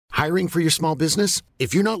Hiring for your small business?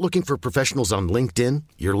 If you're not looking for professionals on LinkedIn,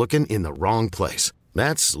 you're looking in the wrong place.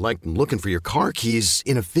 That's like looking for your car keys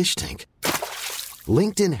in a fish tank.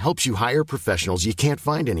 LinkedIn helps you hire professionals you can't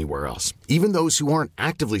find anywhere else, even those who aren't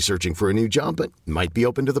actively searching for a new job but might be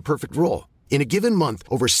open to the perfect role. In a given month,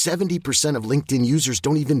 over 70% of LinkedIn users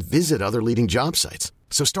don't even visit other leading job sites.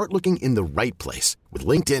 So start looking in the right place. With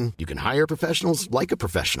LinkedIn, you can hire professionals like a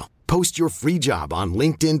professional. Post your free job on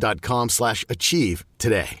linkedin.com/achieve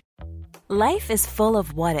today. Life is full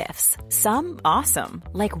of what-ifs. Some awesome,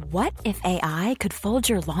 like what if AI could fold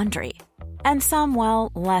your laundry? And some,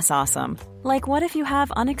 well, less awesome, like what if you have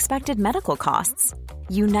unexpected medical costs?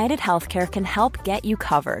 United Healthcare can help get you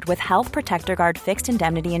covered with Health Protector Guard fixed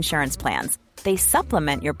indemnity insurance plans. They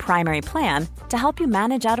supplement your primary plan to help you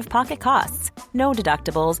manage out-of-pocket costs. No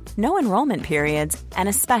deductibles, no enrollment periods, and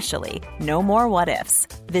especially no more what-ifs.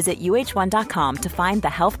 Visit UH1.com to find the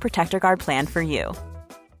Health Protector Guard plan for you.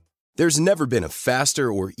 There's never been a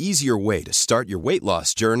faster or easier way to start your weight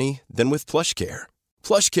loss journey than with PlushCare.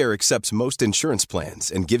 PlushCare accepts most insurance plans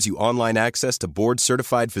and gives you online access to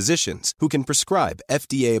board-certified physicians who can prescribe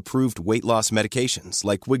FDA-approved weight loss medications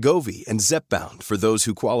like Wegovy and Zepbound for those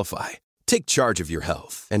who qualify. Take charge of your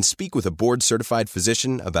health and speak with a board-certified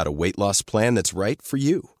physician about a weight loss plan that's right for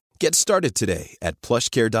you. Get started today at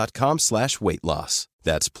plushcare.com/weight loss.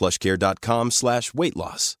 That's plushcare.com/weight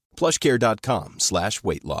loss.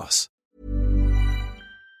 plushcare.com/weight loss.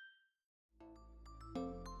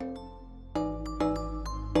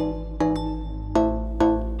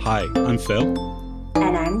 Hi, I'm Phil.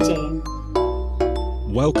 And I'm Jane.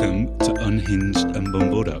 Welcome to Unhinged and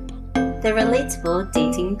Bumbled Up, the relatable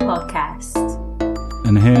dating podcast.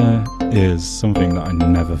 And here is something that I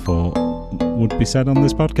never thought would be said on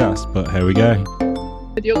this podcast, but here we go.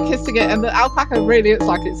 And you're kissing it, and the alpaca really looks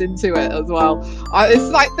like it's into it as well.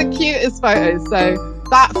 It's like the cutest photos. So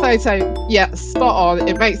that photo, yeah, spot on.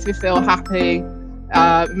 It makes me feel happy.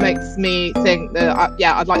 Makes me think that,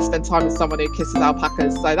 I'd like to spend time with someone who kisses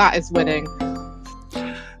alpacas. So that is winning.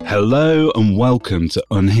 Hello and welcome to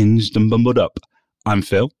Unhinged and Bumbled Up. I'm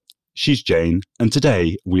Phil, she's Jane, and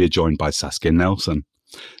today we are joined by Saskia Nelson.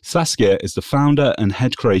 Saskia is the founder and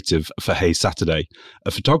head creative for Hey Saturday,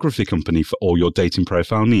 a photography company for all your dating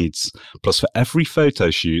profile needs. Plus, for every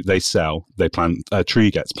photo shoot they sell, a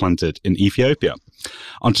tree gets planted in Ethiopia.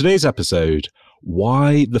 On today's episode,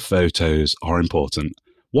 why the photos are important,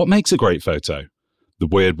 what makes a great photo, the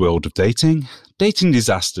weird world of dating, dating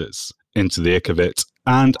disasters, into the ick of it,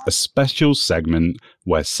 and a special segment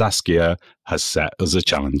where Saskia has set us a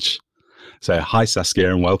challenge. So hi Saskia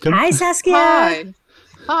and welcome. Hi Saskia.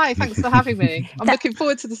 Hi, thanks for having me. I'm looking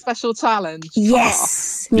forward to the special challenge.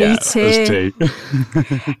 Yes, me too.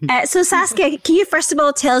 So Saskia, can you first of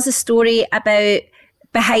all tell us a story about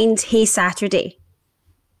behind Hey Saturday?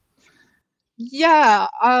 Yeah,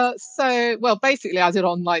 basically I did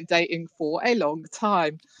online dating for a long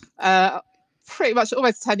time. Pretty much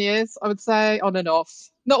almost 10 years, I would say, on and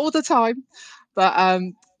off. Not all the time, but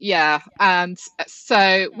yeah. And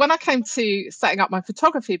so when I came to setting up my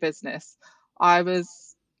photography business, I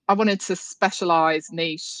wanted to specialize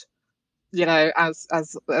niche, as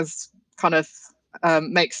kind of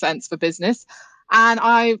makes sense for business. And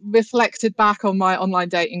I reflected back on my online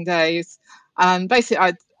dating days, and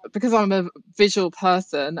basically because I'm a visual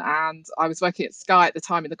person and I was working at Sky at the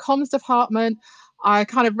time in the comms department, I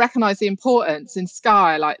kind of recognized the importance in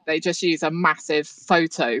Sky. Like, they just use a massive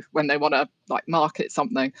photo when they want to market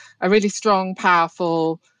something, a really strong,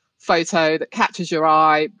 powerful photo that catches your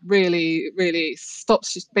eye, really, really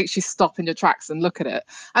makes you stop in your tracks and look at it.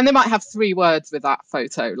 And they might have 3 words with that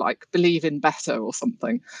photo, like believe in better or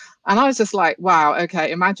something. And I was just like, wow,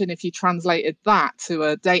 okay, imagine if you translated that to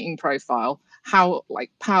a dating profile, how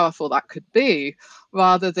powerful that could be,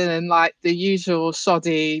 rather than the usual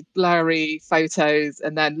shoddy, blurry photos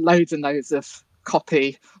and then loads and loads of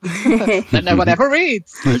copy that no one ever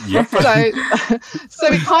reads. So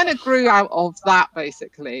it kind of grew out of that,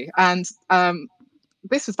 basically. And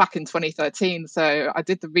this was back in 2013. So I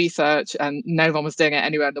did the research and no one was doing it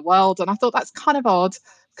anywhere in the world. And I thought that's kind of odd,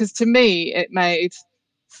 because to me, it made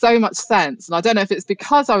so much sense. And I don't know if it's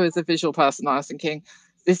because I was a visual person, I was thinking,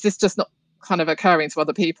 is this just not kind of occurring to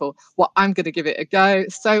other people? Well, I'm going to give it a go.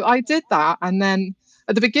 So I did that. And then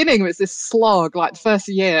at the beginning, it was this slog. The first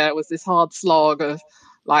year was this hard slog of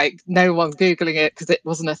no one's Googling it because it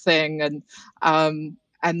wasn't a thing. And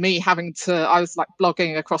and me having to, I was like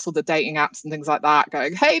blogging across all the dating apps and things like that,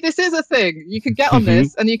 going, hey, this is a thing. You can get on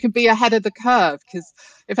this and you can be ahead of the curve, because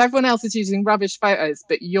if everyone else is using rubbish photos,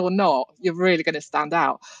 but you're not, you're really going to stand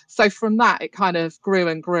out. So from that, it kind of grew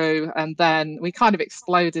and grew. And then we kind of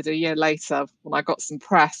exploded a year later when I got some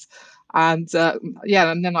press. And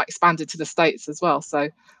and then I expanded to the States as well. So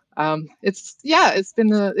it's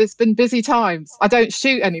been busy times. I don't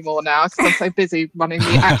shoot anymore now because I'm so busy running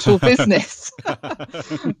the actual business.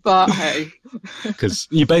 But hey, because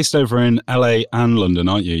you're based over in LA and London,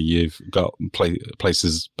 aren't you? You've got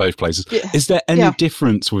places, both places. Yeah. Is there any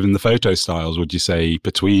difference within the photo styles, would you say,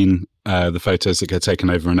 between the photos that get taken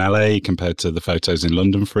over in LA compared to the photos in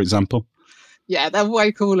London, for example? Yeah, they're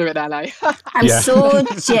way cooler in LA. I'm so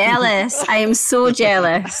jealous. I am so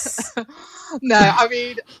jealous. No, I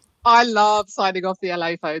mean, I love signing off the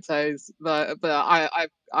LA photos, but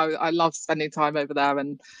I love spending time over there.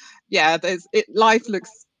 And yeah, life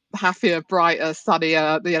looks happier, brighter,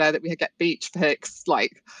 sunnier. You know, that we get beach pics,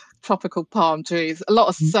 like tropical palm trees, a lot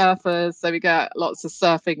of surfers, so we get lots of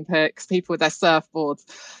surfing pics, people with their surfboards.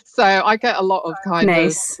 So I get a lot of kind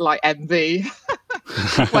of like envy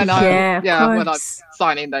when I'm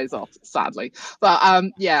signing those off, sadly. But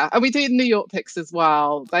and we do New York pics as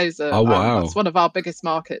well. Those are that's one of our biggest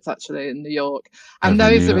markets actually in New York, and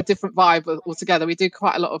those are a different vibe altogether. We do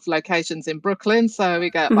quite a lot of locations in Brooklyn, so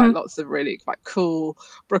we get like lots of really quite cool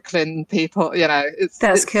Brooklyn people. You know,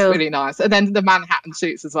 it's cool. Really nice. And then the Manhattan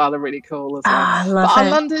shoots as well are really cool as well. But our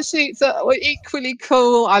London shoots are equally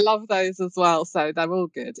cool. I love those as well. So they're all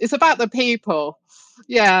good. It's about the people.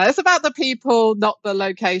 Yeah, it's about the people, not the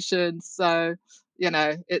locations. So, you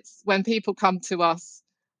know, it's when people come to us,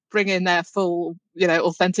 bring in their full, you know,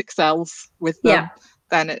 authentic selves with them,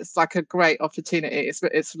 then it's like a great opportunity.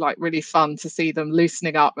 It's like really fun to see them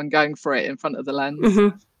loosening up and going for it in front of the lens.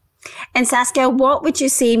 Mm-hmm. And Saskia, what would you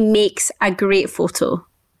say makes a great photo?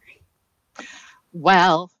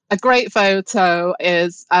 Well, a great photo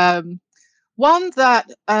is one that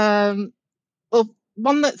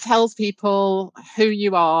tells people who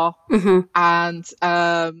you are and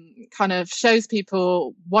kind of shows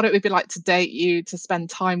people what it would be like to date you, to spend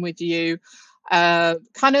time with you,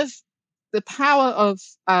 kind of the power of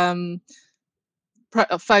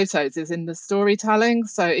photos is in the storytelling.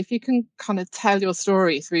 So if you can kind of tell your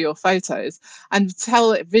story through your photos and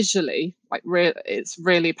tell it visually, like it's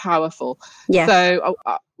really powerful. Yeah. So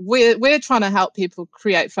we're trying to help people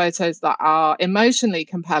create photos that are emotionally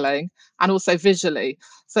compelling and also visually.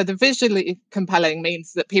 So the visually compelling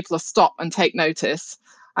means that people will stop and take notice.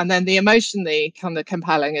 And then the emotionally kind of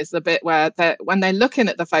compelling is the bit where when they're looking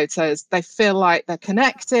at the photos, they feel like they're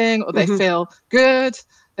connecting, or they feel good,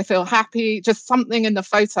 they feel happy. Just something in the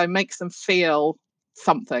photo makes them feel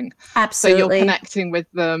something. Absolutely. So you're connecting with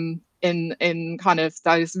them in kind of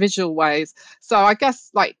those visual ways. So I guess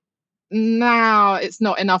like now it's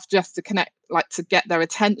not enough just to connect, like to get their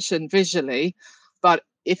attention visually, but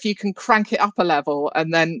if you can crank it up a level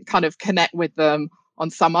and then kind of connect with them on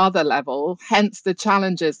some other level, hence the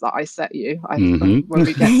challenges that I set you when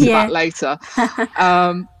we get to that later,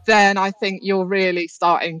 then I think you're really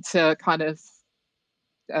starting to kind of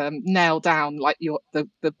nail down like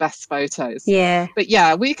the best photos.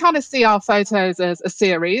 But we kind of see our photos as a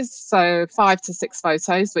series, so 5 to 6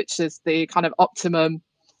 photos, which is the kind of optimum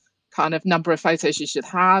kind of number of photos you should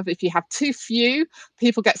have. If you have too few,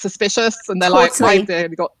 people get suspicious and they're like, why they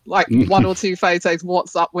only got like 1 or 2 photos,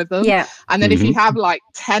 what's up with them? And then if you have like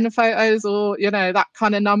 10 photos or, you know, that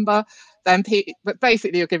kind of number, then but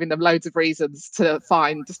basically you're giving them loads of reasons to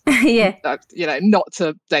find you know, not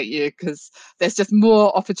to date you, because there's just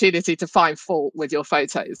more opportunity to find fault with your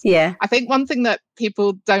photos. I think one thing that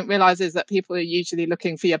people don't realize is that people are usually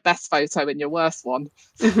looking for your best photo and your worst one.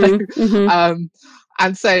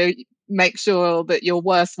 And so make sure that your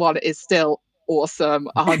worst one is still awesome,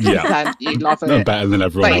 100%. You love it. No better than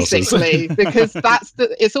everyone basically, because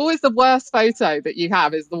it's always the worst photo that you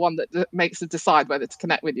have is the one that makes them decide whether to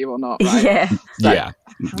connect with you or not, right?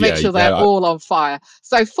 Make sure they're all on fire.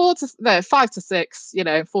 So 5 to 6, you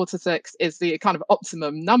know, 4 to 6 is the kind of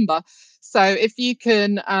optimum number. So if you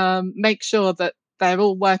can make sure that they're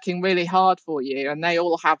all working really hard for you and they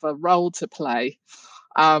all have a role to play,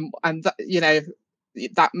 you know,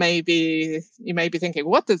 that you may be thinking,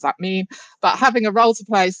 what does that mean? But having a role to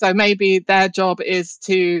play, so maybe their job is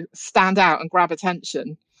to stand out and grab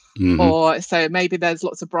attention, or so maybe there's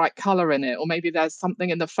lots of bright color in it, or maybe there's something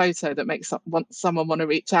in the photo that makes someone want to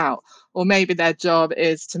reach out, or maybe their job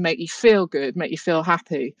is to make you feel good, make you feel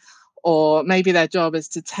happy, or maybe their job is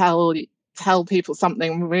to tell tell people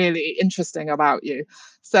something really interesting about you.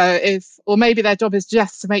 So or maybe their job is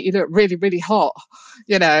just to make you look really, really hot,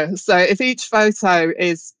 So if each photo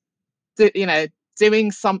is,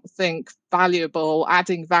 doing something valuable,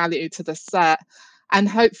 adding value to the set, and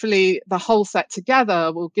hopefully the whole set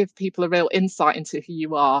together will give people a real insight into who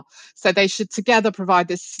you are. So they should together provide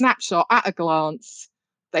this snapshot at a glance.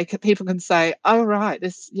 People can say, oh, right,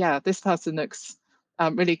 this person looks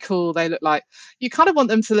really cool. They look like, you kind of want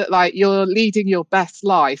them to look like you're leading your best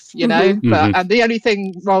life, but and the only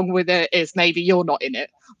thing wrong with it is maybe you're not in it.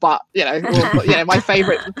 But my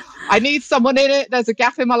favorite, I need someone in it. There's a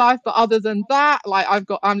gap in my life, but other than that, like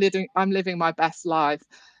I'm living my best life.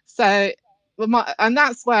 So, and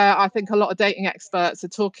that's where I think a lot of dating experts are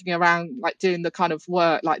talking around, like doing the kind of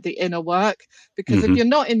work, like the inner work, because if you're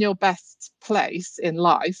not in your best place in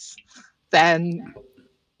life, then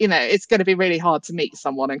it's going to be really hard to meet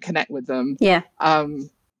someone and connect with them. Yeah. And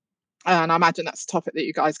I imagine that's a topic that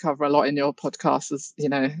you guys cover a lot in your podcast, as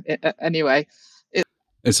anyway.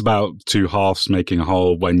 It's about two halves making a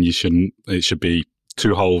whole when you shouldn't. It should be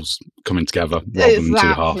two wholes coming together rather than two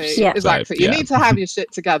halves. Yeah. Exactly. You need to have your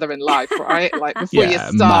shit together in life, right? Like before you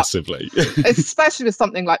start. Massively. Especially with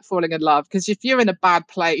something like falling in love, because if you're in a bad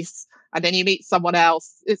place and then you meet someone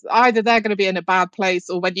else, it's either they're going to be in a bad place,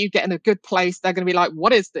 or when you get in a good place, they're going to be like,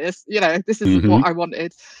 what is this? This isn't what I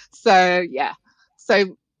wanted. So, yeah.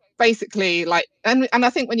 So basically, like, and I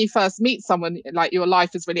think when you first meet someone, like, your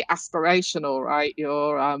life is really aspirational, right?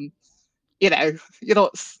 You're, you're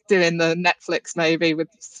not doing the Netflix maybe with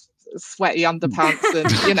sweaty underpants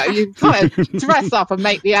and, you kind of dress up and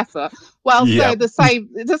make the effort. Well, so the same,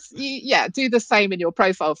 do the same in your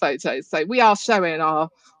profile photos. So we are showing our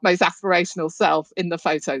most aspirational self in the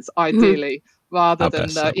photos, ideally, rather than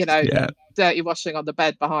dirty washing on the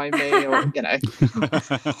bed behind me, or herpes cream in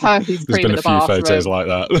the bathroom. There's been a few photos like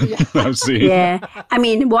that I've seen. Yeah, I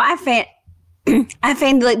mean, what I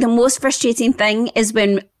find like the most frustrating thing is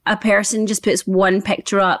when a person just puts one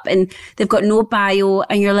picture up and they've got no bio,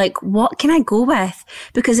 and you're like, what can I go with?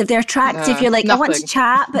 Because if they're attractive, you're like, nothing. I want to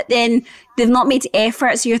chat, but then they've not made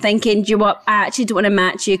effort. So you're thinking, do you know what? I actually don't want to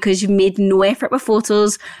match you because you've made no effort with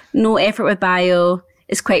photos, no effort with bio.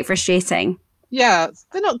 It's quite frustrating. Yeah,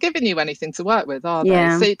 they're not giving you anything to work with, are they?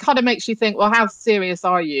 Yeah. So it kind of makes you think, well, how serious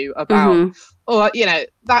are you about, or,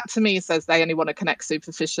 that to me says they only want to connect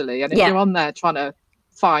superficially. And if you're on there trying to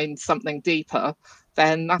find something deeper,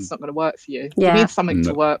 then that's not going to work for you. You need something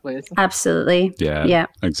to work with. Absolutely. Yeah,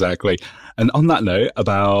 exactly. And on that note,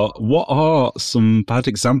 about what are some bad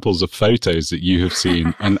examples of photos that you have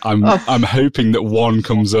seen? And I'm hoping that one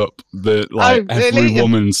comes up that every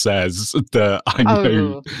woman says that I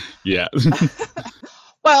know. Yeah.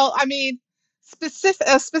 Well, I mean, a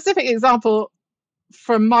specific example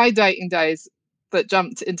from my dating days that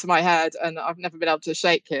jumped into my head, and I've never been able to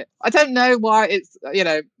shake it. I don't know why. It's,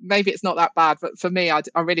 maybe it's not that bad, but for me, I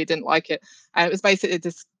really didn't like it. And it was basically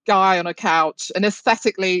this guy on a couch, and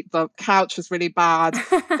aesthetically the couch was really bad.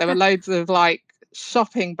 There were loads of like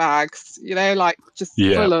shopping bags, like just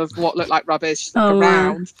full of what looked like rubbish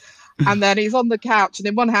around. And then he's on the couch, and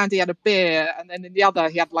in one hand he had a beer, and then in the other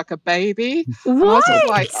he had like a baby. What? And I was just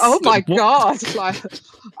like, oh my God. Like,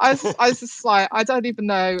 I was just like, I don't even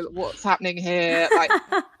know what's happening here. Like,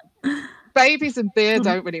 babies and beer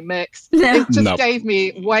don't really mix. It just gave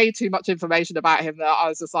me way too much information about him that I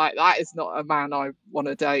was just like, that is not a man I want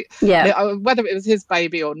to date. Yeah. Whether it was his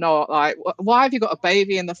baby or not, like, why have you got a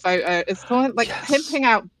baby in the photo? It's kind of like pimping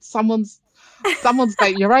out someone's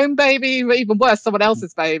baby, your own baby, or even worse, someone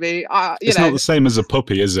else's baby. It's not the same as a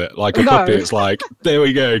puppy, is it? Like a puppy, it's like, there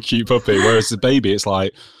we go, cute puppy. Whereas the baby, it's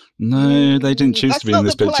like, no, they didn't choose to be in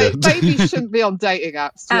this picture. Babies shouldn't be on dating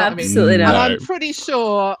apps. Absolutely not. And I'm pretty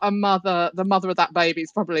sure the mother of that baby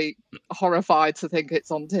is probably horrified to think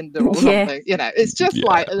it's on Tinder or something. It's just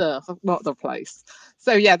like, ugh, not the place.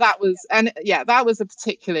 So that was a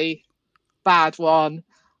particularly bad one.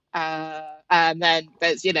 And then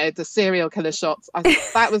there's, the serial killer shots. I think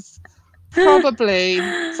that was probably,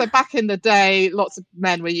 so back in the day, lots of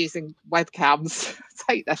men were using webcams to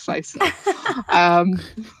take their face off.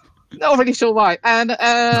 Not really sure why. And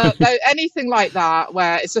anything like that,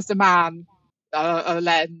 where it's just a man, a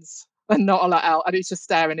lens, and not a lot else, and he's just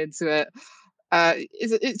staring into it.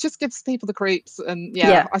 It just gives people the creeps. And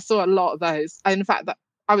I saw a lot of those. And in fact,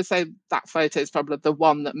 I would say that photo is probably the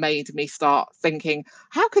one that made me start thinking,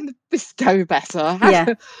 how can this go better?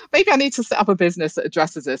 Maybe I need to set up a business that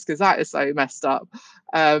addresses this, because that is so messed up.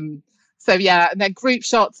 And then group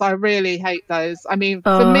shots, I really hate those. I mean,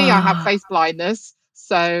 for me, I have face blindness.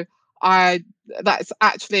 So that's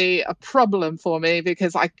actually a problem for me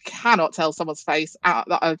because I cannot tell someone's face out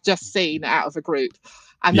that I've just seen out of a group.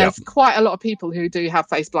 And there's quite a lot of people who do have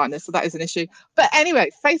face blindness, so that is an issue. But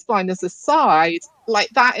anyway, face blindness aside, like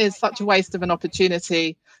that is such a waste of an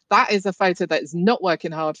opportunity. That is a photo that is not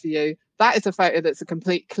working hard for you. That is a photo that's a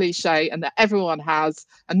complete cliche and that everyone has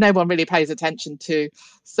and no one really pays attention to.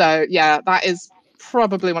 So yeah, that is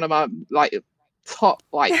probably one of my top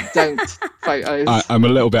don't photos. I'm a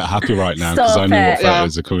little bit happy right now because I know what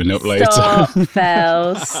photos are coming up later. Stop,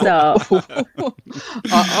 Phil, stop.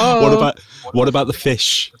 What about the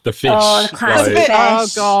fish? The fish. Oh, the classic fish. Oh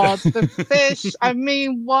God, the fish. I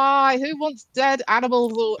mean, why? Who wants dead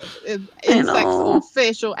animals or insects or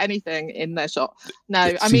fish or anything in their shot? No,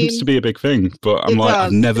 it seems to be a big thing, but I'm like,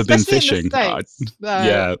 I've never been fishing.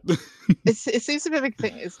 Yeah. It seems to be a big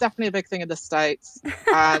thing. It's definitely a big thing in the States,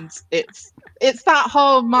 and it's that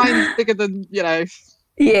whole mind's bigger than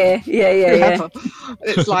Yeah.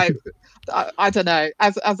 It's like I don't know.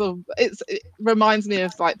 It reminds me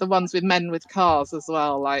of like the ones with men with cars as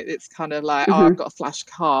well. Like it's kind of like, oh, I've got a flash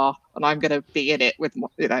car and I'm going to be in it with my,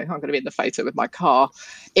 I'm going to be in the photo with my car.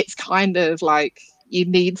 It's kind of like you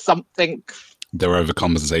need something. They're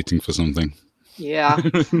overcompensating for something. Yeah,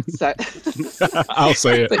 so I'll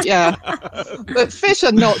say it. But yeah, but fish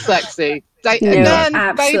are not sexy.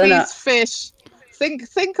 Babies, fish.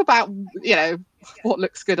 Think about what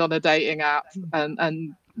looks good on a dating app,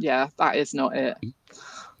 and yeah, that is not it.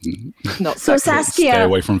 Not so sexy. Saskia, stay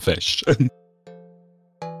away from fish.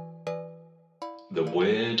 The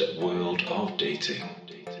weird world of dating.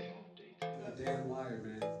 A damn liar,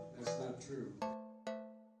 man. That's not true.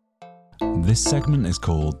 This segment is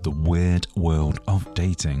called The Weird World of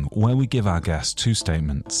Dating, where we give our guests 2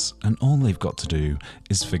 statements, and all they've got to do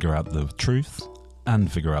is figure out the truth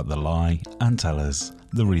and figure out the lie and tell us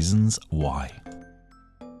the reasons why.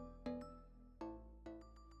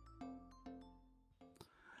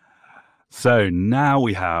 So now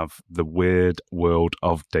we have The Weird World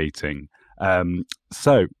of Dating.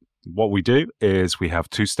 So what we do is we have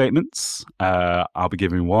 2 statements. I'll be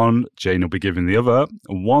giving one, Jane will be giving the other.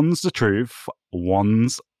 One's the truth,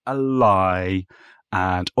 one's a lie,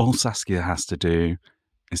 and all Saskia has to do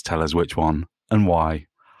is tell us which one and why.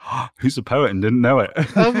 Who's a poet and didn't know it?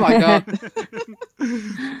 Oh my God.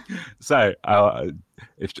 So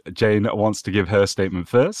if Jane wants to give her statement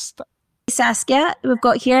first. Saskia, we've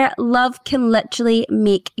got here, love can literally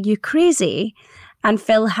make you crazy. And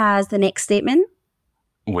Phil has the next statement,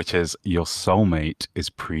 which is your soulmate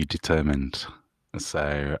is predetermined.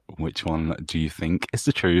 So which one do you think is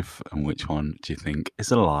the truth and which one do you think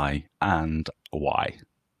is a lie and why?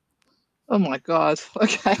 Oh my God.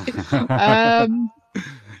 Okay.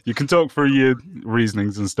 You can talk through your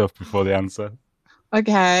reasonings and stuff before the answer.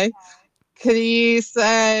 Okay. Can you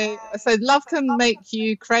say, so love can make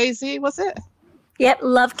you crazy, was it? Yep,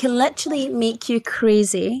 love can literally make you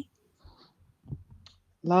crazy.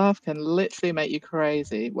 Love can literally make you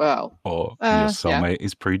crazy. Well, or your soulmate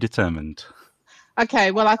is predetermined. Okay,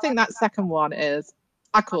 well, I think that second one is,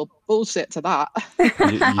 I call bullshit to that.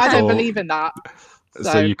 I don't believe in that.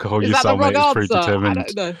 So you call your soulmate is predetermined? I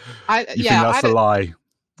don't know. You think that's a lie?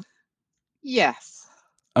 Yes.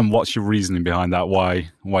 And what's your reasoning behind that? Why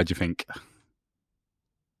do you think?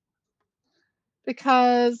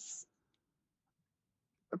 Because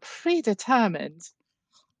predetermined.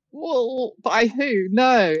 Well, by who?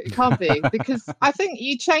 No, it can't be. Because I think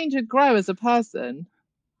you change and grow as a person.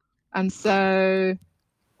 And so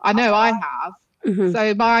I know I have. Mm-hmm.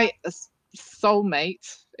 So my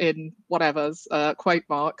soulmate in whatever's quote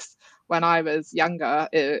marks when I was younger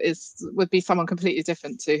would be someone completely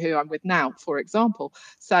different to who I'm with now, for example.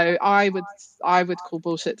 So I would call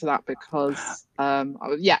bullshit to that because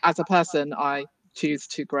as a person I choose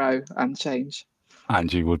to grow and change.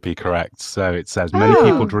 And you would be correct. So it says, many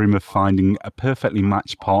people dream of finding a perfectly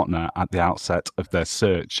matched partner at the outset of their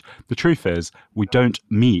search. The truth is, we don't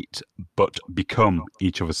meet, but become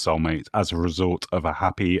each other's soulmates as a result of a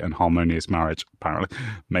happy and harmonious marriage, apparently.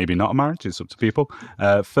 Maybe not a marriage, it's up to people.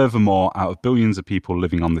 Furthermore, out of billions of people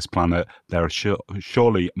living on this planet, there are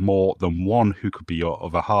surely more than one who could be your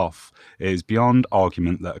other half. It is beyond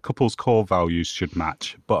argument that a couple's core values should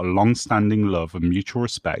match, but a long-standing love and mutual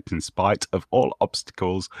respect, in spite of all obstacles,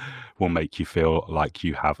 will make you feel like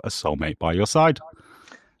you have a soulmate by your side.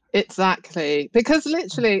 Exactly, because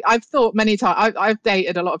literally I've thought many times, I've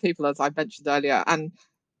dated a lot of people, as I mentioned earlier, and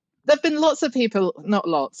there've been lots of people, not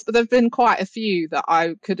lots, but there've been quite a few that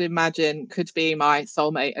I could imagine could be my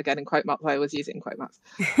soulmate, again in quote marks. I was using quote marks,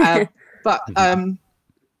 but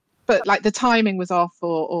like the timing was off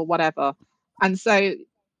or whatever, and so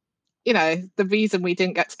the reason we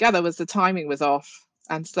didn't get together was the timing was off.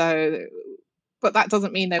 And so, but that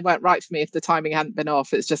doesn't mean they weren't right for me if the timing hadn't been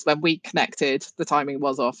off. It's just when we connected, the timing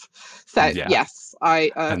was off. So yes, I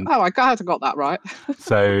glad I got that right.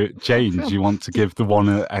 So Jane, do you want to give the one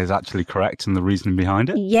that is actually correct and the reasoning behind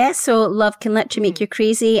it? Yes, so love can literally make you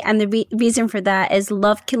crazy. And the reason for that is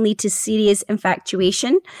love can lead to serious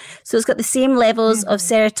infatuation. So it's got the same levels of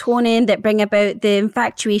serotonin that bring about the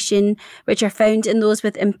infatuation, which are found in those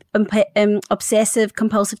with obsessive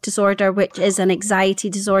compulsive disorder, which is an anxiety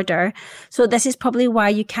disorder. So this is probably why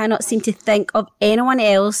you cannot seem to think of anyone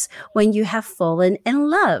else when you have fallen in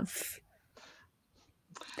love.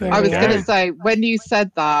 I was going to say, when you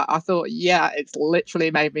said that, I thought, it's literally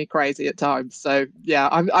made me crazy at times. So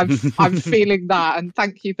I'm feeling that, and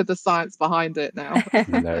thank you for the science behind it now.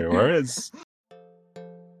 No worries.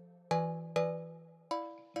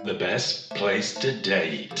 The best place to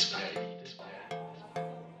date.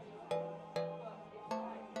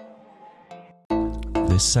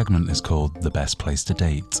 This segment is called The Best Place to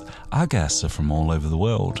Date. Our guests are from all over the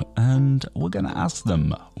world, and we're going to ask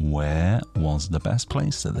them where was the best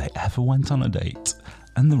place that they ever went on a date,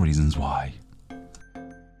 and the reasons why.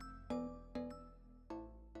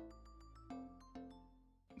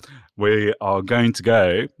 We are going to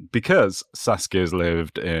go, because Saskia's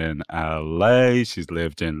lived in LA, she's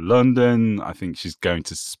lived in London, I think she's going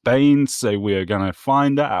to Spain, so we are going to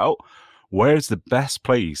find out where's the best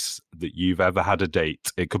place that you've ever had a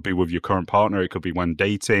date? It could be with your current partner, it could be when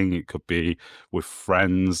dating, it could be with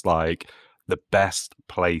friends, like the best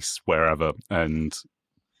place wherever. And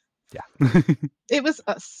it was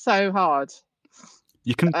so hard.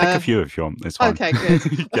 You can pick a few if you want. It's fine. Okay,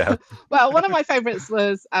 good. Yeah. Well, one of my favorites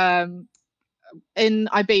was in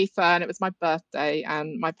Ibiza, and it was my birthday,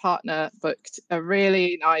 and my partner booked a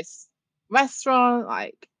really nice restaurant,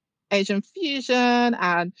 like Asian fusion,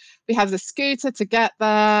 and we had the scooter to get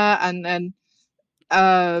there, and then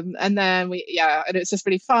we and it was just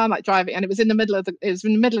really fun, like driving, and it was in the middle of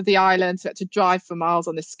the island, so we had to drive for miles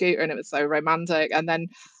on this scooter, and it was so romantic. And then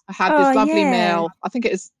I had this lovely meal. I think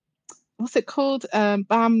it is, what's it called?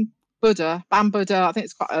 Bam Buddha. I think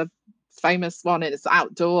it's quite a famous one. It's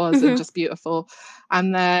outdoors and just beautiful.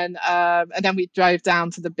 And then we drove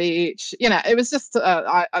down to the beach. It was just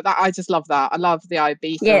I just love that. I love the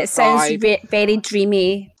Ibiza. Yeah, it sounds very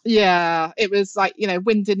dreamy. Yeah, it was like,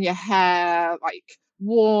 wind in your hair, like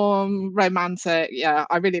warm, romantic. Yeah,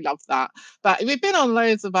 I really loved that. But we've been on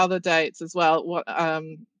loads of other dates as well.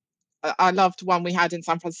 I loved one we had in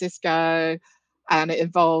San Francisco, and it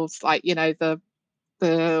involves like, the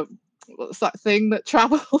what's that thing that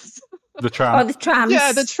travels? The tram. Oh, the trams.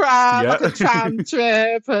 Yeah, the tram, like a tram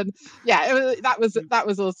trip, and that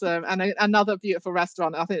was awesome. And another beautiful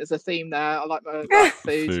restaurant. I think there's a theme there. I like my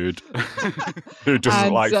food. Who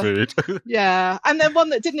doesn't like food? Yeah, and then one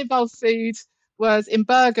that didn't involve food was in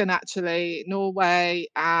Bergen, actually, Norway,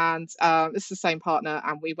 and it's the same partner,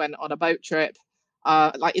 and we went on a boat trip,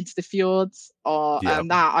 like into the fjords,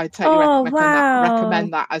 and that I totally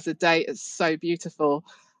recommend that as a date. It's so beautiful,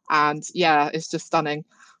 and it's just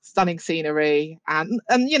stunning scenery, and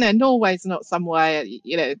Norway's not somewhere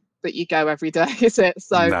that you go every day, is it?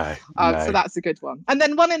 So no. So that's a good one. And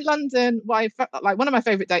then one in London, like one of my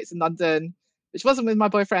favorite dates in London, which wasn't with my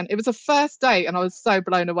boyfriend. It was a first date, and I was so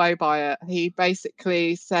blown away by it. He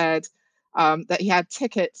basically said that he had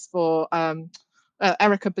tickets for Erykah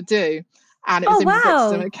Badu, and it was in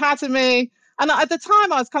Brixton Academy. And at the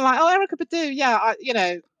time, I was kind of like, oh, Erykah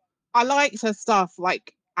Badu, I liked her stuff,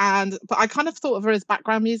 like. But I kind of thought of her as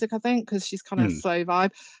background music, I think, because she's kind of a slow vibe.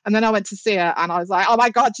 And then I went to see her, and I was like, oh my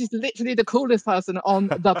God, she's literally the coolest person on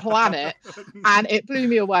the planet. And it blew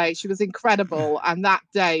me away. She was incredible. And that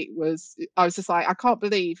date I was just like, I can't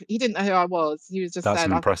believe he didn't know who I was. He was just That's saying,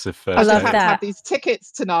 an impressive first I love date. that. have these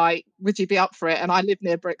tickets tonight. Would you be up for it? And I live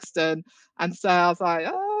near Brixton. And so I was like,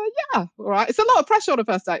 yeah, all right. It's a lot of pressure on a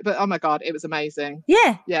first date, but oh my God, it was amazing.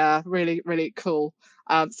 Yeah. Yeah, really, really cool.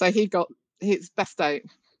 So he got his best date.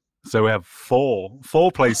 So we have four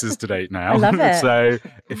places to date now. I love it. So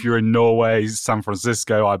if you're in Norway, San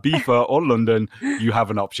Francisco, Ibiza, or London, you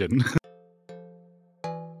have an option.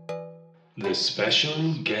 The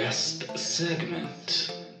special guest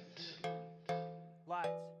segment. Lights,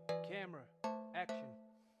 camera,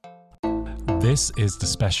 action. This is the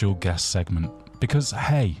special guest segment because,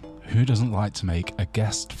 hey, who doesn't like to make a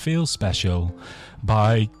guest feel special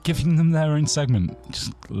by giving them their own segment?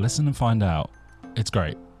 Just listen and find out. It's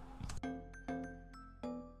great.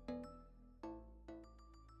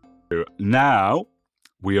 Now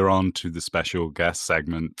we are on to the special guest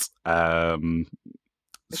segment.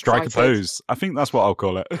 Strike a pose. I think that's what I'll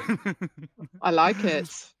call it. I like it.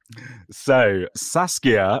 So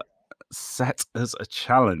Saskia set us a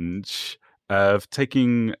challenge of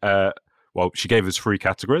taking, she gave us 3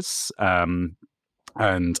 categories, and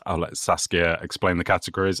I'll let Saskia explain the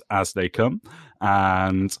categories as they come.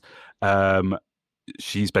 And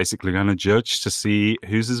she's basically going to judge to see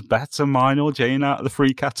whose is better, mine or Jane, out of the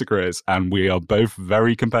 3 categories. And we are both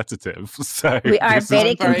very competitive. So we are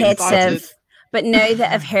very competitive. Excited. But now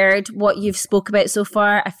that I've heard what you've spoke about so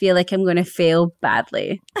far, I feel like I'm going to fail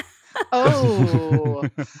badly. Oh,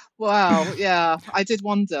 wow. Yeah, I did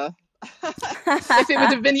wonder if it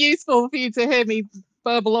would have been useful for you to hear me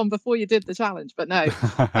burble on before you did the challenge, but no.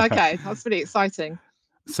 Okay, that's pretty exciting.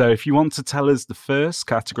 So if you want to tell us the first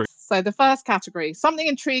category. So the first category, something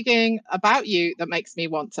intriguing about you that makes me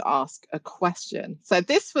want to ask a question. So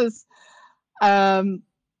this was,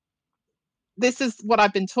 this is what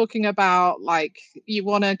I've been talking about. Like, you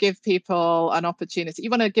want to give people an opportunity. You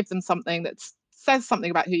want to give them something that says something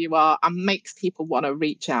about who you are and makes people want to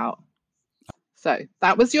reach out. So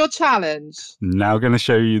that was your challenge. Now going to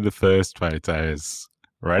show you the first photos.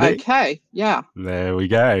 Ready? Okay, yeah. There we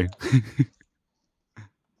go.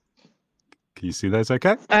 Can you see those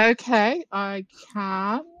okay? Okay, I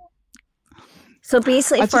can. So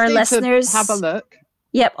basically, I for our just need to listeners, have a look.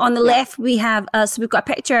 Yep, on the left we have so we've got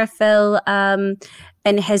a picture of Phil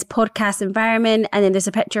in his podcast environment, and then there's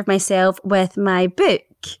a picture of myself with my book.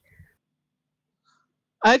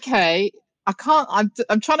 Okay, I can't.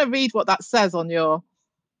 I'm trying to read what that says on your,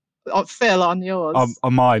 Phil, on yours.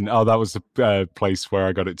 On mine. Oh, that was the place where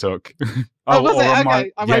I got it took. Oh, was it? on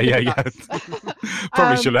Okay. mine. Yeah.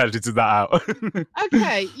 Probably should have edited that out.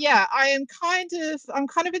 Okay, yeah, I'm kind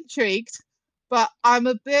of intrigued, but I'm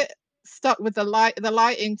a bit stuck with the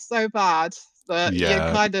lighting so bad that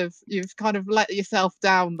you've kind of let yourself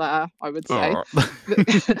down there, I would say.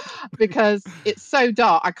 Because it's so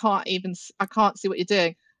dark, I can't see what you're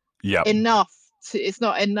doing. Yeah. It's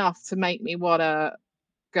not enough to make me want to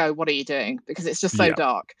go, what are you doing? Because it's just so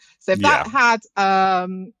dark. So if that had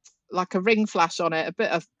like a ring flash on it, a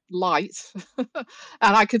bit of light, and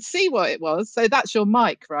I could see what it was. So that's your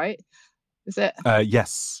mic, right? Is it?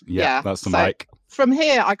 Yes. Yeah, that's the mic. From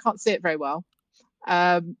here, I can't see it very well.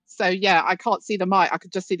 So yeah, I can't see the mic. I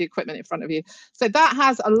could just see the equipment in front of you. So that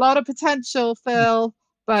has a lot of potential, Phil,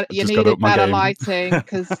 but you needed better lighting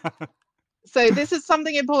because. So this is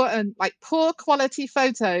something important. Like, poor quality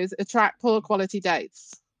photos attract poor quality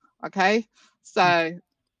dates. Okay, so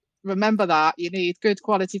remember that you need good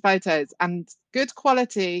quality photos, and good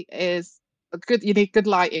quality is you need good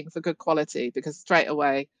lighting for good quality, because straight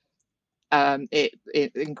away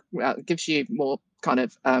it gives you more kind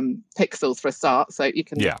of pixels for a start, so you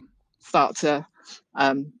can start to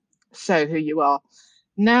show who you are.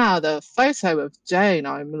 Now the photo of Jane,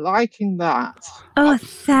 I'm liking that. Oh,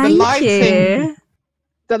 thank you.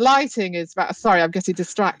 The lighting is sorry, I'm getting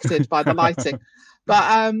distracted by the lighting.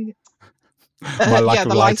 But my lack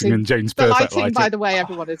of lighting and Jane's perfect lighting. By the way,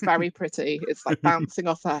 everyone, is very pretty. It's like bouncing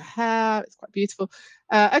off her hair. It's quite beautiful.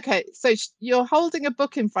 Okay, so you're holding a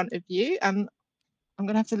book in front of you, and I'm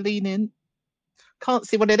going to have to lean in. Can't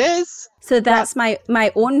see what it is. So that's my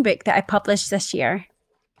own book that I published this year.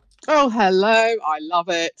 Oh, hello. I love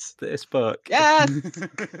it. This book. Yes.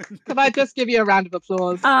 Can I just give you a round of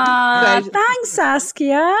applause? Thanks,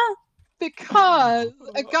 Saskia. Because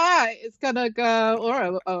a guy is going to go,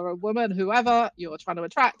 or a woman, whoever you're trying to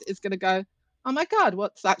attract, is going to go, oh my God,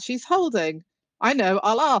 what's that she's holding? I know,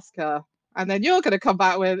 I'll ask her. And then you're going to come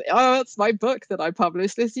back with, oh, it's my book that I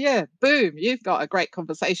published this year. Boom, you've got a great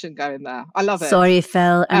conversation going there. I love it. Sorry,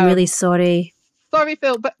 Phil. I'm really sorry. Sorry,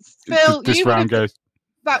 Phil. But Phil, this round goes.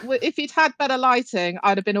 That if you'd had better lighting,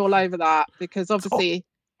 I'd have been all over that, because obviously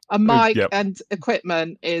a mic and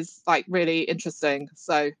equipment is like really interesting.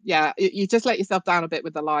 So yeah, you just let yourself down a bit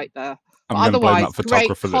with the light there. I'm going to blame that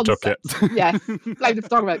photographer that took it. Yeah, blame the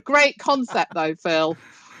photographer. Great concept though, Phil.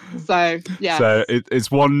 So yeah. So it's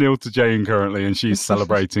 1-0 to Jane currently, and she's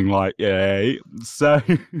celebrating like yay. So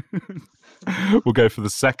we'll go for the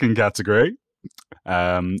second category,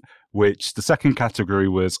 which the second category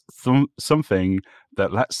was something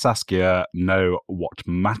that lets Saskia know what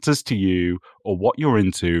matters to you, or what you're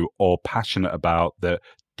into or passionate about, that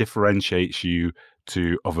differentiates you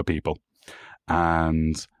to other people.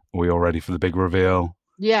 And are we all ready for the big reveal?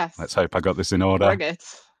 Yes. Let's hope I got this in order. Bring it.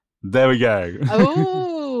 There we go.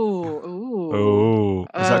 Oh.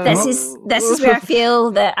 This is where I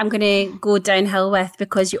feel that I'm going to go downhill with,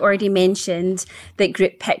 because you already mentioned that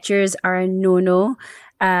group pictures are a no-no.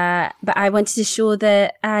 But I wanted to show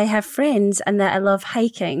that I have friends and that I love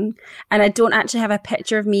hiking, and I don't actually have a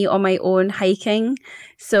picture of me on my own hiking.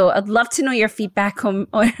 So I'd love to know your feedback on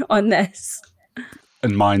this.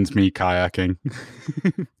 And mine's me kayaking.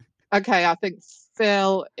 Okay, I think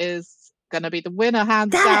Phil is going to be the winner,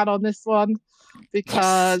 hands down, on this one,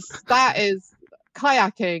 because that is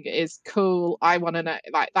kayaking is cool. I want to know,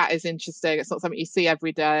 like, that is interesting. It's not something you see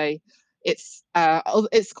every day. It's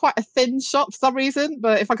quite a thin shot for some reason,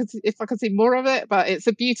 but if I could see more of it, but it's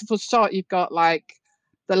a beautiful shot. You've got like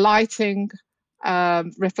the lighting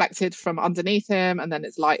reflected from underneath him, and then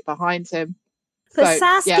it's light behind him. But So,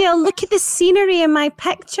 Saskia, yeah. look at the scenery in my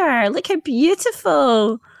picture. Look how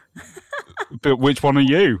beautiful. But which one are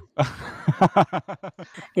you?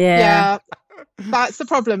 Yeah, that's the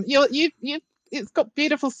problem. It's got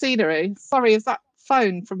beautiful scenery. Sorry, is that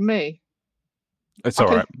phone from me? It's all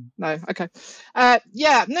right. No, okay. No,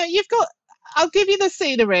 I'll give you the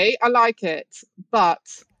scenery. I like it, but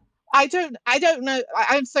I don't know.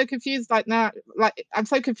 I'm so confused like now. Like, I'm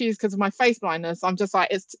so confused because of my face blindness. I'm just like,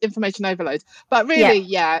 it's information overload. But really,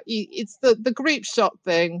 it's the group shot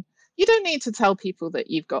thing. You don't need to tell people that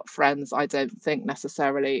you've got friends. I don't think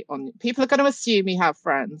necessarily. People are going to assume you have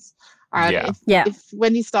friends. And if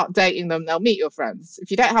when you start dating them, they'll meet your friends.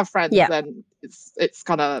 If you don't have friends, then it's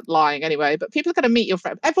kind of lying anyway. But people are going to meet your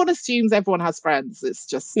friends. Everyone assumes everyone has friends. It's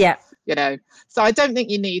just, So I don't think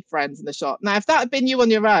you need friends in the shot. Now, if that had been you on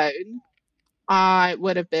your own, I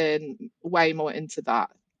would have been way more into that.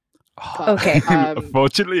 But, okay.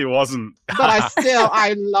 Unfortunately, it wasn't. But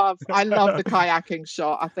I love the kayaking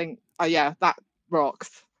shot. I think, that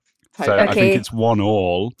rocks. So I think it's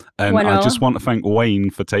 1-1, and I just want to thank Wayne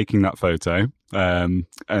for taking that photo. And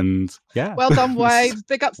yeah, well done, Wayne.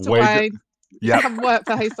 Big ups to Wayne. Yeah, come work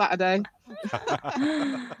for Hey Saturday.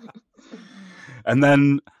 And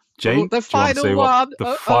then Jane, the final one.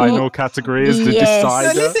 The final category is the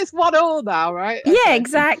decider. So this is 1-1 now, right? Okay. Yeah,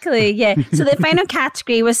 exactly. Yeah. So the final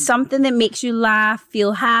category was something that makes you laugh,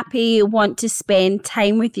 feel happy, want to spend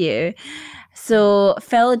time with you. So,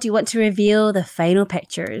 Phil, do you want to reveal the final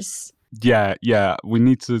pictures? Yeah. We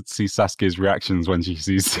need to see Saskia's reactions when she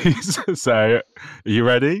sees these. So, are you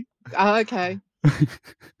ready? Okay.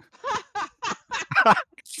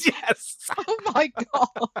 Yes. Oh my God.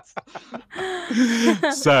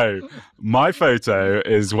 So, my photo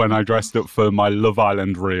is when I dressed up for my Love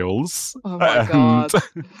Island reels. Oh my God.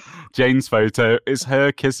 Jane's photo is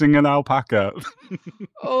her kissing an alpaca.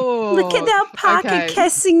 Oh, look at the alpaca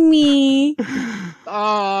kissing me.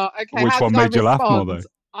 Oh, okay. Which one made you laugh more, though?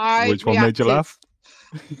 Which one made you laugh?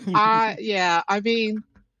 I mean,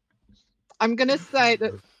 I'm going to say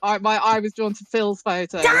that my eye was drawn to Phil's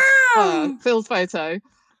photo. Phil's photo.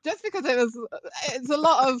 Just because it's a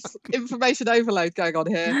lot of information overload going on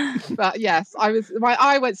here. But yes, my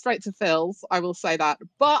eye went straight to Phil's, I will say that.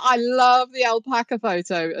 But I love the alpaca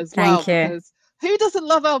photo as well. Because who doesn't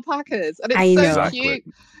love alpacas? And it's so cute.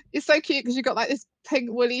 It's so cute because you've got like this pink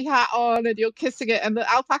woolly hat on and you're kissing it, and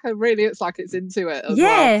the alpaca really looks like it's into it as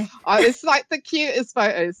well. It's like the cutest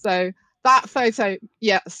photos. So that photo,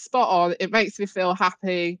 spot on. It makes me feel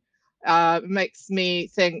happy. Makes me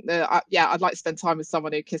think that I'd like to spend time with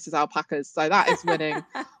someone who kisses alpacas. So that is winning.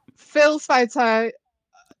 Phil's photo.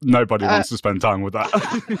 Nobody wants to spend time with that.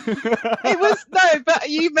 It was but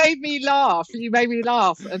you made me laugh. And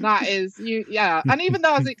that is And even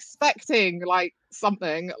though I was expecting like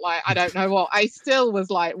something like I don't know what, I still was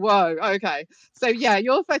like, whoa, okay. So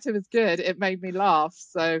your photo was good. It made me laugh.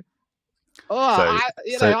 So I'm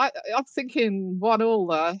thinking 1-1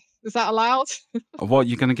 there. Is that allowed? What,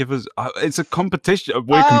 you're going to give us? It's a competition.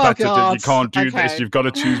 We're competitive. God. You can't do this. You've got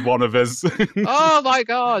to choose one of us. Oh, my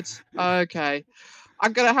God. Okay.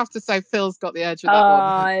 I'm going to have to say Phil's got the edge of that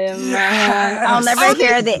one. Man. I'll never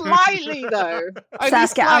hear the... Slightly, though.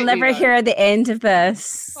 Saskia, I'll never hear the end of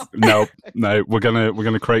this. No. We're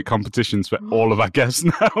gonna create competitions for all of our guests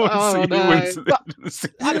now. Oh, no. And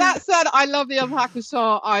that said, I love the alpaca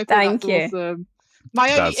shot. I think that's awesome.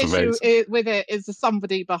 My only issue with it is the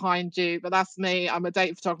somebody behind you, but that's me. I'm a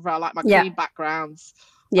date photographer. I like my clean backgrounds.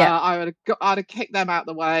 I'd have kicked them out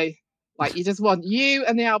the way. Like, you just want you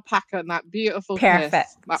and the alpaca and that beautiful kiss,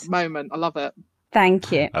 that moment. I love it.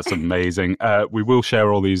 Thank you. That's amazing. We will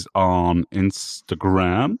share all these on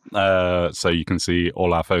Instagram, so you can see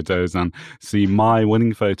all our photos and see my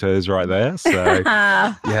winning photos right there. So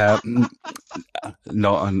I'm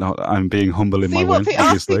being humble in my win.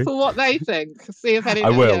 Ask people what they think. See if any. I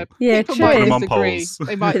will. People might disagree.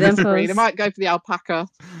 They might disagree. They might go for the alpaca.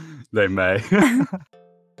 They may.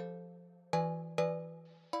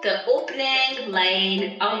 The Opening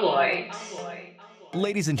Lane Awards.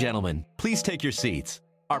 Ladies and gentlemen, please take your seats.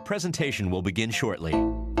 Our presentation will begin shortly.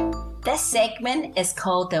 This segment is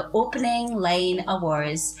called the Opening Lane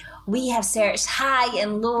Awards, we have searched high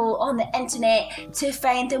and low on the internet to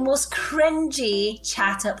find the most cringy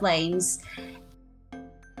chat-up lines.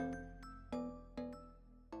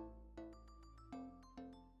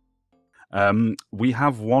 We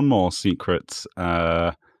have one more secret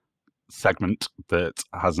segment that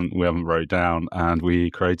we haven't wrote down, and we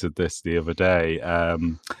created this the other day,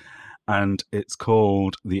 and it's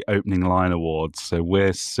called the Opening Line Awards. So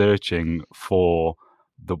we're searching for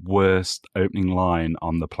the worst opening line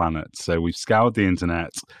on the planet. So we've scoured the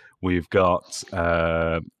internet, we've got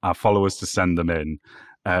our followers to send them in,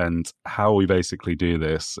 and how we basically do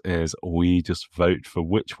this is we just vote for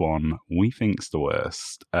which one we think's the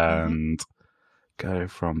worst, and go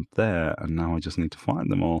from there. And now I just need to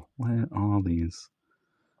find them all. Where are these?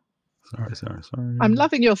 Sorry. I'm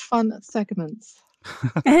loving your fun segments.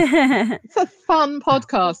 It's a fun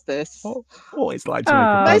podcast, this. What it's like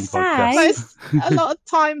to make a fun podcast. A lot of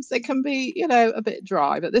times they can be, a bit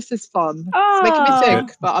dry, but this is fun. It's making me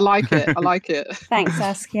think, but I like it. Thanks,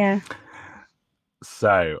 Saskia.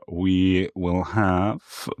 So we will have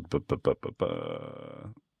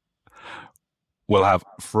we'll have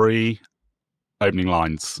 3 opening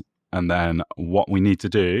lines, and then what we need to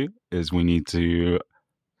do is we need to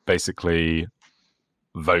basically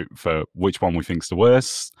vote for which one we think's the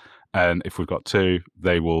worst, and if we've got 2,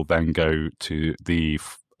 they will then go to the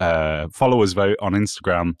followers vote on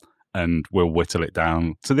Instagram, and we'll whittle it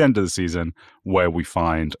down to the end of the season where we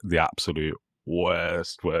find the absolute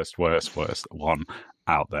worst one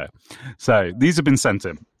out there. So these have been sent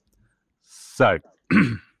in. So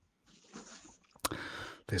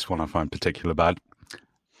this one I find particularly bad.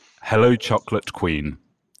 Hello, Chocolate Queen.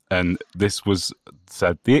 And this was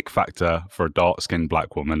said the ick factor for a dark-skinned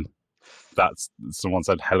black woman. That's someone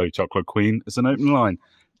said, "Hello, Chocolate Queen." It's an opening line.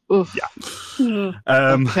 Oof. Yeah.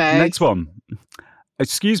 Okay. Next one.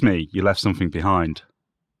 Excuse me, you left something behind.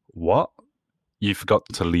 What? You forgot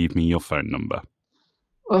to leave me your phone number.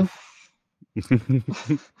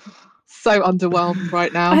 So underwhelmed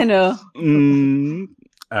right now. I know.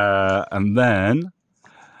 And then,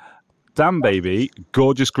 damn baby,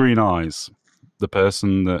 gorgeous green eyes. The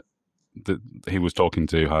person that he was talking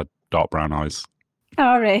to had dark brown eyes.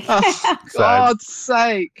 All right. Oh, God's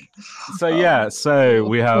sake. So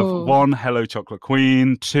we have 1, hello, Chocolate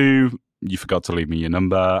Queen. 2, you forgot to leave me your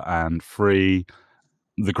number. And 3,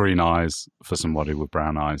 the green eyes for somebody with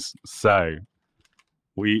brown eyes. So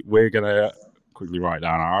we're going to quickly write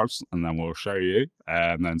down ours, and then we'll show you.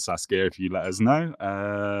 And then Saskia, if you let us know.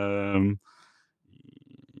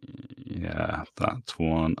 Yeah, that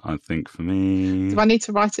one, I think, for me. Do I need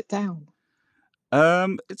to write it down?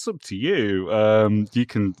 It's up to you. You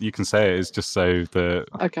can say it. It's just so that.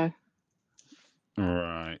 Okay. All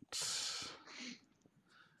right.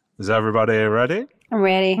 Is everybody ready? I'm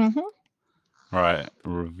ready. Mm-hmm. All right.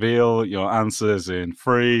 Reveal your answers in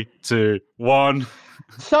 3, 2, 1.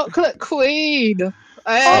 Chocolate Queen.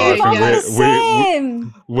 Hey,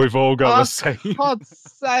 we've all got the same. For God's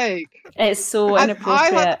sake. It's so And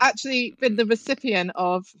inappropriate. I have actually been the recipient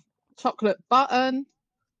of chocolate button.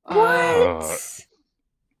 What?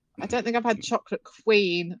 I don't think I've had Chocolate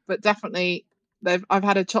Queen, but definitely I've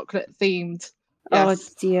had a chocolate themed. Yes,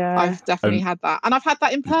 oh dear. I've definitely had that. And I've had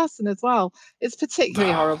that in person as well. It's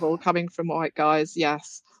particularly horrible coming from white guys,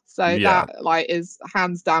 yes. So that is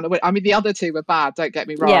hands down. I mean, the other 2 were bad, don't get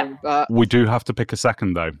me wrong. But we do have to pick a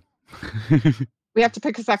second, though. We have to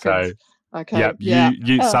pick a second. So, okay.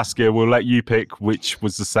 You Saskia, we'll let you pick which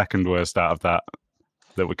was the second worst out of that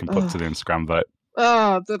we can put to the Instagram vote.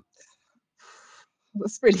 That's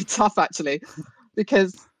really tough, actually,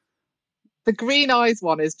 because the green eyes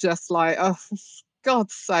one is just like, oh, for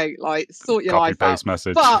God's sake, like, sort your life out.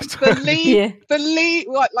 Message. But believe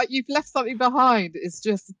what, like, you've left something behind is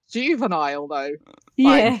just juvenile, though.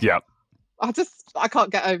 Like, I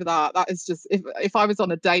can't get over that. That is just, if I was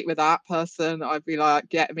on a date with that person, I'd be like,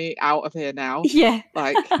 get me out of here now. Yeah.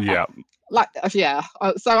 Like,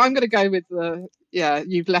 So I'm going to go with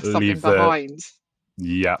you've left something behind.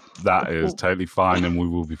 Yeah, that is totally fine. And we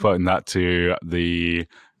will be putting that to the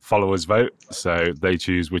followers vote. So they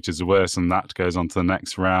choose which is the worst, and that goes on to the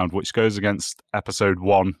next round, which goes against episode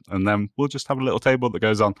 1. And then we'll just have a little table that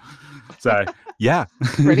goes on. So, yeah.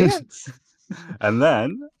 Brilliant. And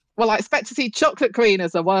then... Well, I expect to see Chocolate Queen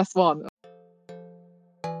as the worst one.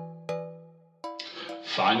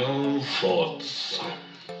 Final thoughts.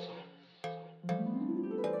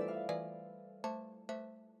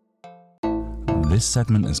 This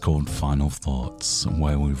segment is called Final Thoughts,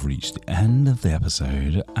 where we've reached the end of the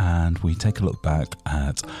episode and we take a look back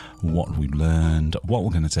at what we've learned, what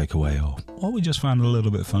we're going to take away, or what we just found a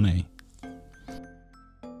little bit funny.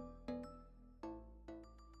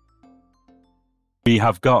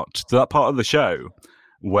 have got to that part of the show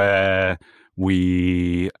where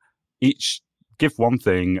we each give one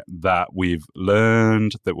thing that we've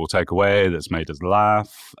learned, that we'll take away, that's made us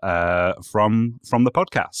laugh from the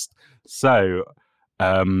podcast. So,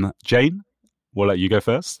 Jane, we'll let you go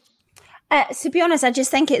first. To be honest, I just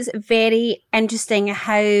think it's very interesting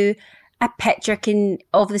how a picture can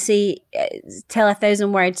obviously tell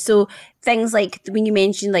 1,000 words. So things like when you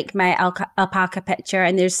mentioned like my alpaca picture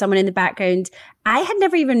and there's someone in the background, I had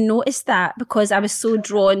never even noticed that because I was so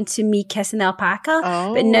drawn to me kissing the alpaca.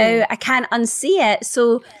 Oh. But now I can't unsee it.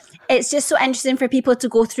 So it's just so interesting for people to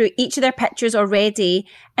go through each of their pictures already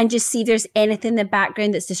and just see if there's anything in the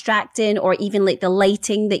background that's distracting, or even like the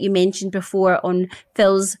lighting that you mentioned before on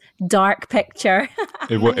Phil's dark picture.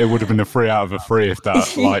 It would have been a 3 out of a 3 if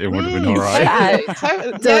that lighting would have been all right.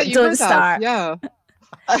 Don't start. Yeah.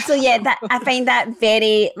 So yeah, I find that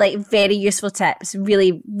very useful tips.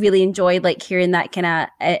 Really, really enjoyed like hearing that kind of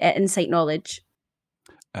insight knowledge.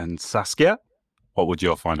 And Saskia, what would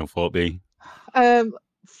your final thought be?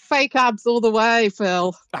 Fake abs all the way,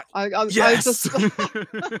 Phil. Yes!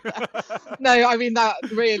 No, I mean, that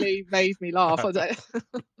really made me laugh.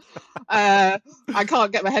 I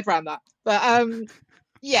can't get my head around that. But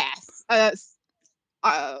yes. I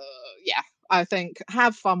think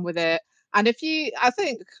have fun with it. And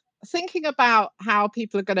thinking about how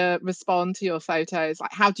people are going to respond to your photos,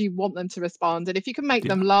 like how do you want them to respond? And if you can make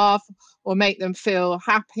them laugh or make them feel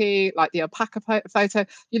happy, like the alpaca photo,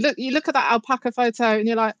 you look at that alpaca photo and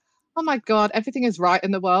you're like, oh my God, everything is right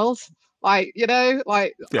in the world. Like, I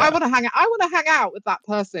want to hang out with that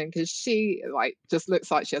person because she like just looks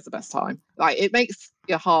like she has the best time. Like it makes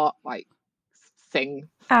your heart like sing.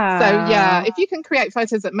 Aww. So yeah, if you can create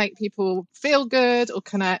photos that make people feel good or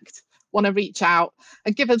connect, want to reach out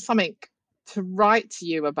and give them something to write to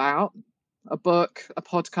you about, a book, a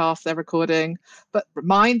podcast they're recording, but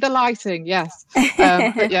mind the lighting, yes.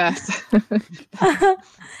 But yes.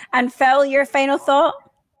 And Phil, your final thought?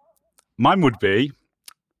 Mine would be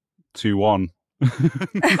 2-1.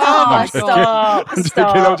 Oh, stop.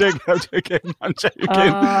 I'm joking.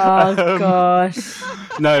 Oh, gosh.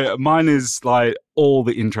 No, mine is like all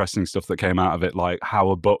the interesting stuff that came out of it, like how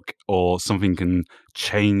a book or something can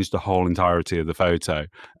change the whole entirety of the photo.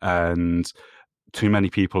 And too many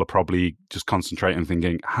people are probably just concentrating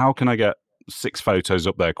thinking, how can I get 6 photos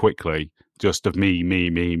up there quickly just of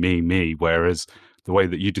me? Whereas the way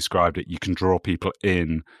that you described it, you can draw people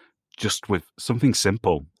in just with something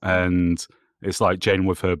simple. And it's like Jane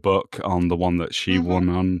with her book on the one that she won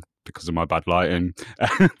on because of my bad lighting.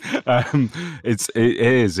 It's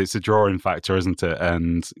a drawing factor, isn't it?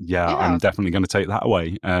 And yeah, I'm definitely going to take that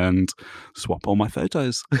away and swap all my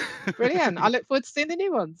photos. Brilliant. I look forward to seeing the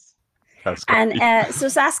new ones. That's great. And so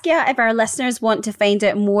Saskia, if our listeners want to find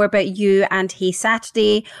out more about you and Hey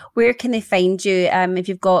Saturday, where can they find you? If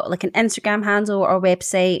you've got like an Instagram handle or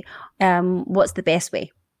website, what's the best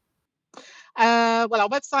way? Well, our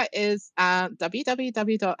website is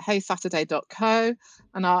www.heysaturday.co,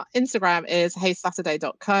 and our Instagram is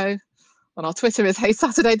heysaturday.co, and our Twitter is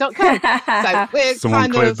heysaturday.co. So we're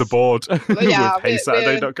someone cleared the board with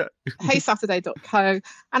heysaturday.co. heysaturday.co.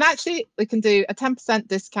 And actually, we can do a 10%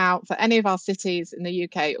 discount for any of our cities in the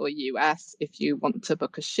UK or US if you want to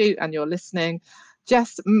book a shoot and you're listening.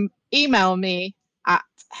 Just email me at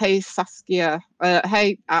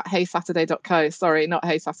hey@heysaturday.co. Sorry, not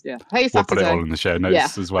Hey Saskia. Hey Saturday. We'll put it all in the show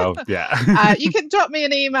notes as well. Yeah. You can drop me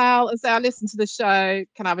an email and say, I listened to the show.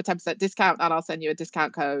 Can I have a 10% discount? And I'll send you a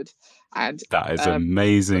discount code. And that is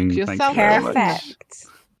amazing. Thank you very much.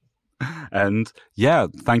 And yeah,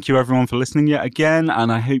 thank you everyone for listening yet again.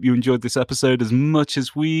 And I hope you enjoyed this episode as much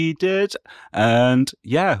as we did. And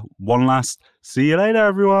yeah, one last see you later,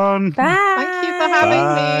 everyone. Bye. Thank you for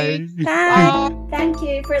having me. Bye. Thank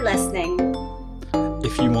you for listening.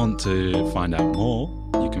 If you want to find out more,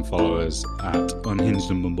 you can follow us at Unhinged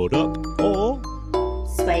and Mumbled Up or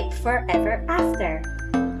Swipe Forever After.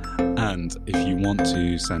 And if you want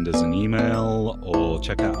to send us an email or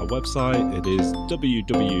check out our website, it is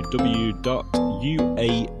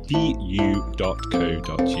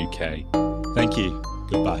www.uadu.co.uk. Thank you.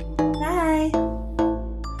 Goodbye. Bye.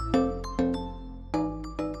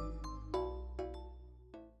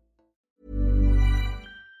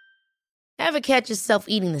 Ever catch yourself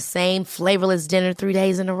eating the same flavorless dinner 3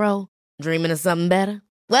 days in a row? Dreaming of something better?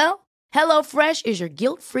 Well, HelloFresh is your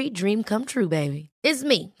guilt-free dream come true, baby. It's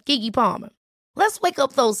me, Keke Palmer. Let's wake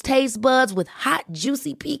up those taste buds with hot,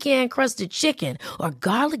 juicy pecan-crusted chicken or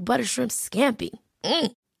garlic butter shrimp scampi.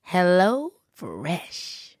 Hello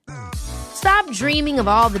Fresh. Stop dreaming of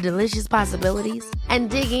all the delicious possibilities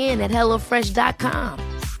and dig in at HelloFresh.com.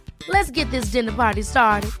 Let's get this dinner party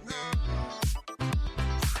started.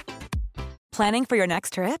 Planning for your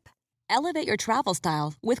next trip? Elevate your travel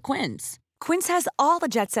style with Quince. Quince has all the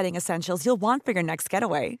jet-setting essentials you'll want for your next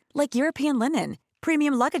getaway, like European linen,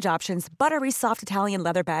 premium luggage options, buttery soft Italian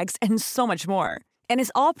leather bags, and so much more. And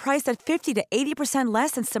is all priced at 50 to 80%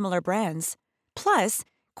 less than similar brands. Plus,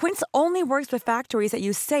 Quince only works with factories that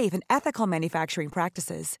use safe and ethical manufacturing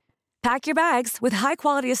practices. Pack your bags with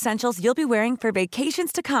high-quality essentials you'll be wearing for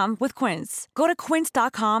vacations to come with Quince. Go to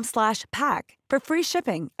quince.com/pack for free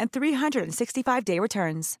shipping and 365-day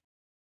returns.